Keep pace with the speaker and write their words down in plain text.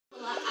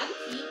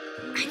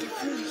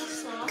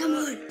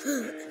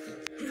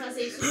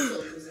isso dos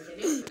outros,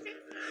 entendeu?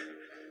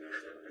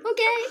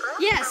 Okay,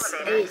 yes, a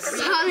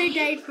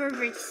holiday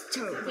favorite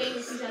story. Vem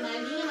esse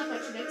janelinha na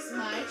parte do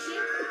Xmart,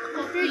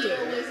 copia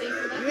o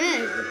exemplo daqui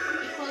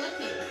e cola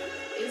aqui.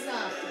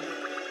 Exato.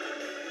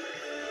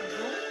 Tá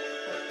bom?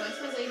 Pode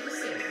fazer aí do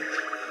seu.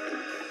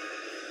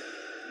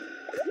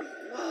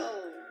 Whoa,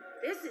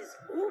 this is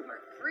uber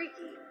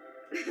freaky.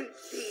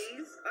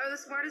 These are the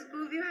smartest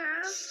move you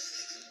have?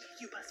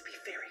 You must be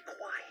very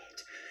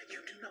quiet.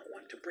 You do not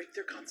want to break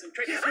their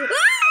concentration.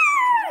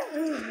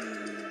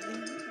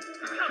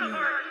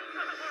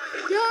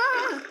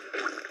 Yeah.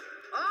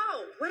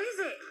 Oh, what is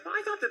it?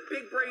 I thought the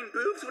big brain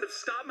boobs would have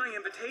stopped my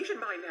invitation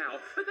by now,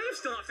 but they have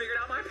still not figured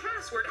out my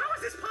password. How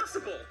is this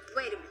possible?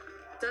 Wait a minute.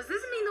 Does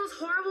this mean those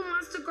horrible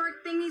monster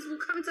gark thingies will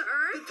come to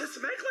Earth? To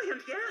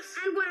Smegland, yes.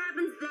 And what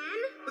happens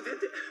then?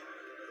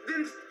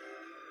 Then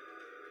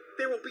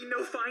there will be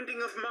no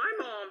finding of my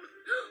mom.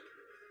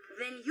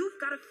 Then you've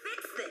got to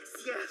fix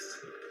this.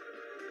 Yes.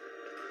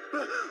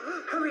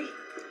 Hurry.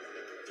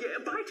 Yeah,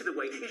 by the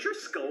way, is your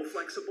skull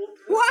flexible?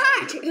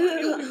 What?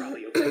 You'll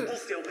probably okay. Hold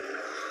still.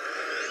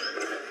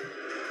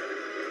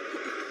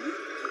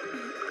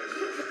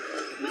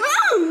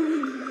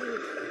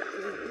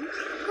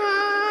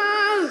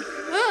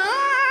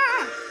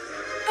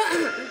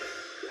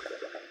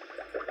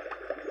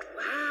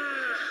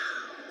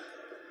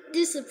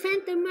 This is a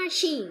phantom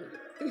machine.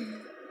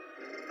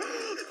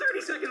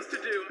 30 seconds to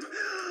doom.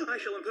 I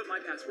shall input my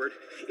password.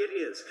 It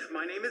is,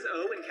 my name is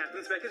O and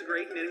Captain Speck is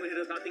great, and anyone who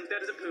does not think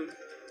that is a poom.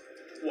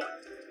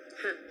 What?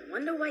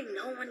 Wonder why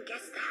no one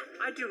guessed that.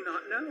 I do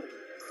not know.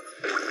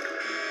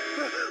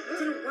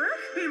 Did it work?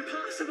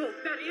 Impossible.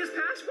 That is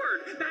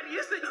password. That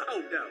is the...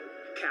 Oh, no.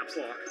 Caps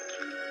lock.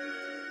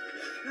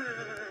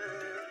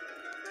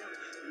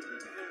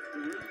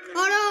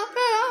 Oh no!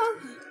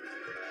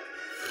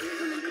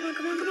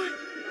 Come on.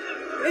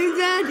 Is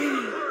that?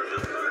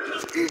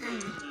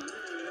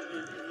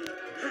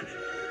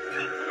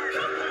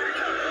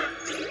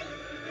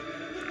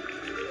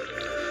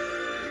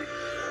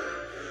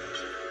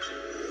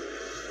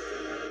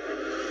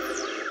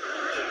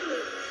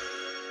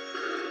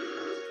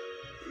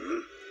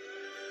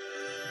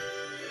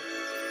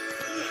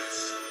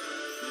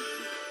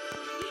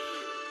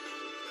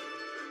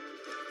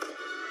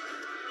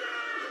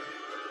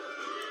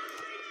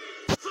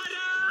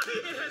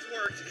 It has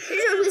worked.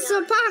 It's so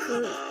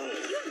powerful.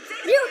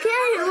 You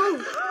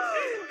can.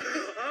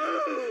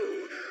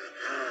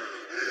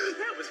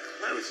 That was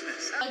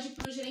closeness. Pode ir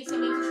pro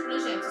gerenciamento